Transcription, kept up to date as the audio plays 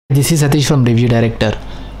This is Satish from Review Director.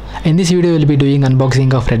 In this video, we'll be doing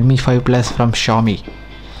unboxing of Redmi 5 Plus from Xiaomi.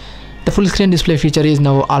 The full screen display feature is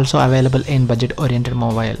now also available in budget oriented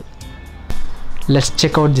mobile. Let's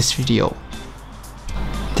check out this video.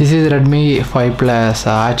 This is Redmi 5 Plus.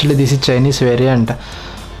 Actually this is Chinese variant.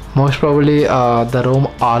 Most probably the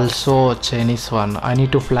ROM also Chinese one. I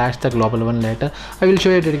need to flash the global one later. I will show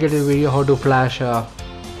you a dedicated video how to flash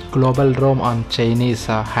global ROM on Chinese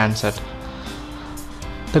handset.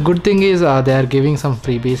 The good thing is they are giving some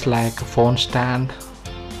freebies like phone stand,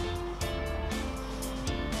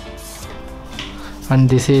 and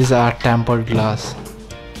this is a tempered glass.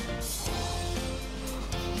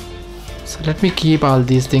 So let me keep all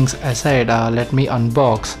these things aside. Let me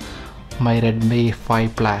unbox my Redmi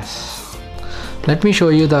 5 Plus. Let me show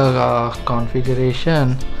you the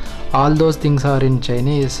configuration. All those things are in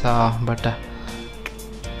Chinese, but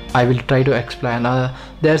I will try to explain.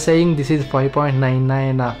 They are saying this is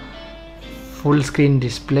 5.99 full screen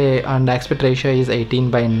display and aspect ratio is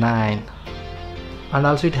 18:9, and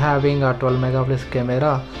also it having a 12 megapixel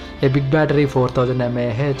camera, a big battery 4000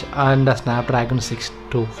 mAh and a Snapdragon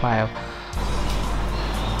 625.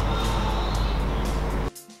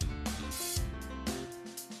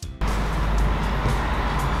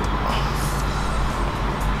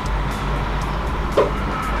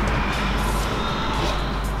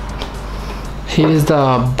 Here is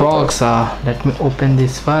the box. Let me open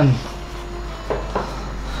this one.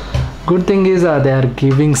 Good thing is they are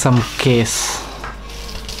giving some case.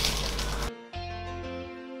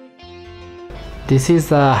 This is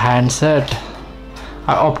the handset.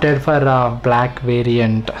 I opted for a black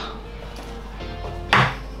variant.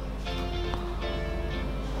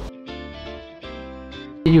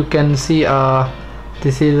 You can see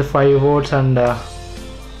this is 5 volts and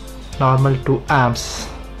normal 2 amps.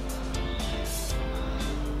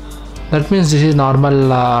 That means this is normal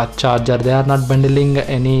charger. They are not bundling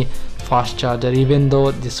any fast charger, even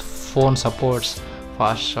though this phone supports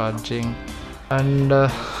fast charging. And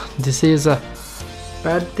this is a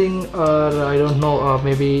bad thing, or I don't know,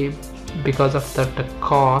 maybe because of that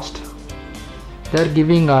cost. They are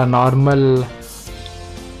giving a normal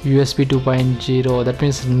USB 2.0. that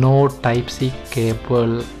means no Type-C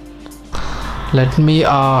cable. Let me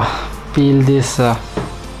peel this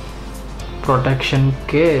protection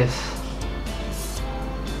case.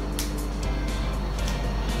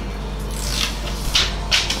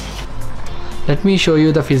 Let me show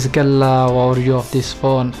you the physical overview of this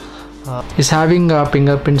phone. It's having a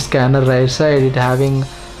fingerprint scanner right side. It having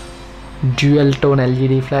dual tone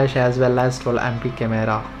LED flash as well as 12 MP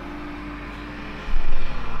camera.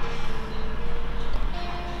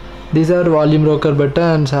 These are volume rocker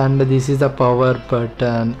buttons, and this is the power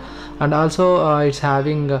button. And also it's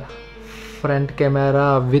having a front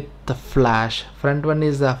camera with the flash. Front one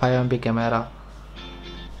is the 5 MP camera.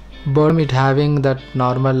 Bottom it having that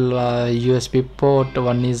normal USB port.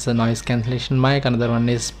 One is a noise cancellation mic, another one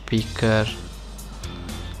is speaker.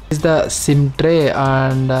 This is the SIM tray,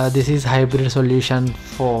 and this is hybrid solution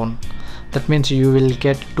phone. That means you will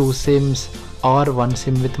get 2 SIMs or 1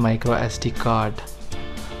 SIM with micro SD card.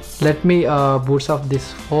 Let me boots off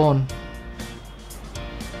this phone.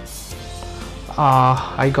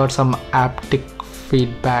 I got some haptic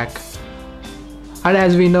feedback. And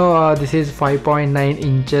as we know, this is 5.9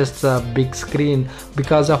 inches big screen.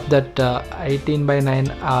 Because of that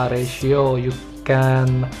 18:9 ratio, you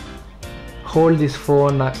can hold this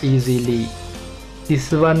phone easily.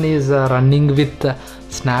 This one is running with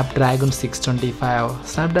Snapdragon 625.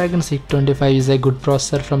 Snapdragon 625 is a good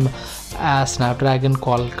processor from Snapdragon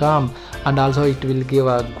Qualcomm, and also it will give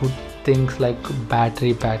good things like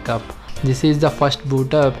battery backup. This is the first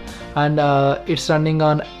boot up, and it's running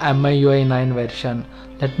on MIUI 9 version.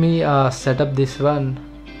 Let me set up this one.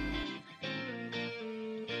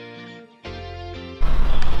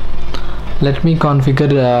 Let me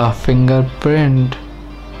configure fingerprint.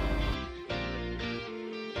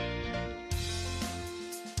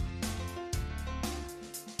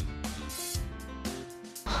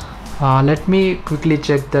 Let me quickly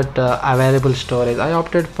check that available storage. I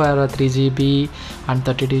opted for 3GB and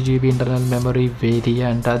 32GB internal memory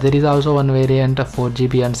variant. There is also one variant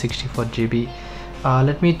 4GB and 64GB.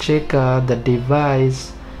 Let me check the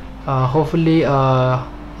device. Hopefully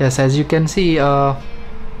yes, as you can see, it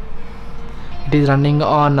is running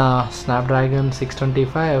on Snapdragon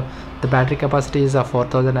 625. The battery capacity is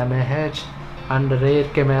 4000 mAh and the rear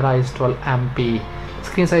camera is 12 MP.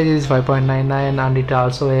 Screen size is 5.99, and it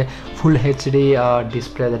also a full HD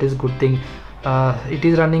display. That is good thing. It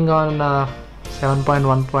is running on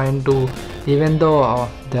 7.1.2, even though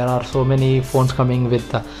there are so many phones coming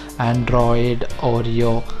with Android,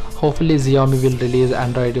 Oreo, Hopefully Xiaomi will release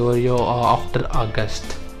Android Oreo after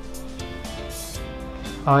August.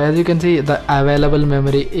 As you can see, the available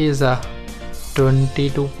memory is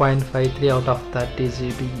 22.53 out of 30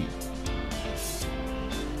 GB.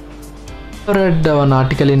 I read one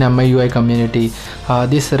article in MIUI community.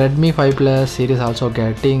 This Redmi 5 Plus series also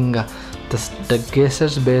getting the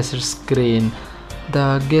gazers based screen.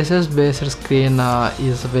 The gazers based screen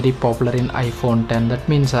is very popular in iPhone 10. That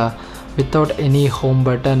means without any home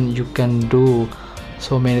button you can do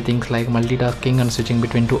so many things like multitasking and switching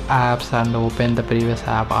between two apps and open the previous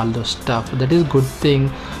app, all those stuff. That is good thing.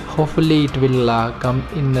 Hopefully it will come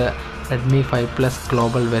in the Redmi 5 Plus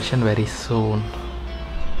global version very soon.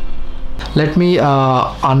 Let me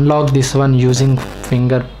unlock this one using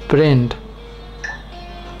fingerprint.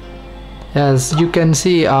 As you can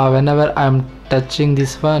see, whenever I'm touching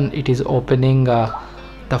this one, it is opening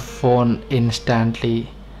the phone instantly.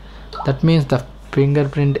 That means the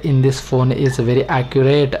fingerprint in this phone is very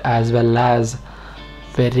accurate as well as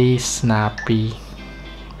very snappy.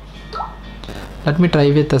 Let me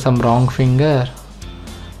try with some wrong finger.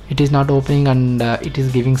 It is not opening and it is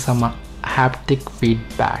giving some haptic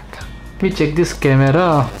feedback. Let me check this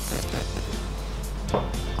camera.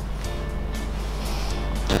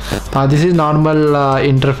 This is normal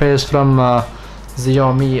interface from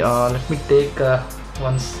Xiaomi. Let me take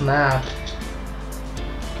one snap.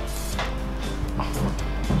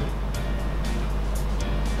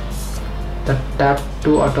 The tap to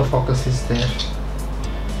autofocus is there.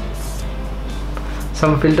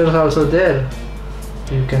 Some filters also there.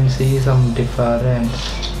 You can see some difference.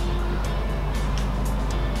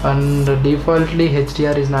 And defaultly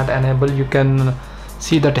HDR is not enabled. You can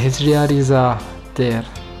see that HDR is there.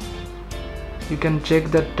 You can check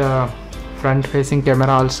that front facing camera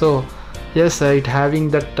also. Yes, it having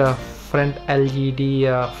that front LED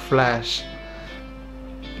flash.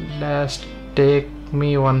 Let's take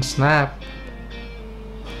me one snap.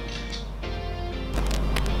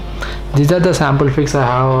 These are the sample pics I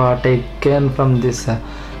have taken from this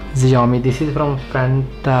Xiaomi. This is from front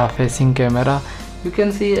facing camera. You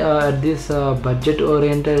can see this budget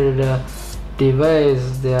oriented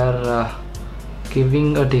device, they are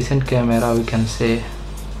giving a decent camera, we can say.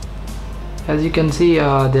 As you can see,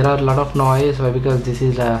 there are a lot of noise because this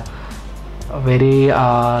is a very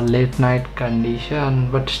late night condition,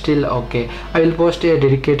 but still okay. I will post a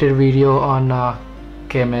dedicated video on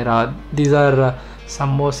camera. These are some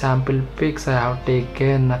more sample pics I have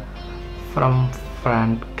taken from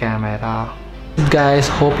front camera. Guys,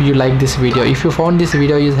 hope you like this video. If you found this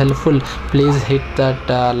video is helpful, please hit that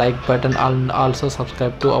like button and also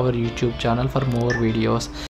subscribe to our YouTube channel for more videos.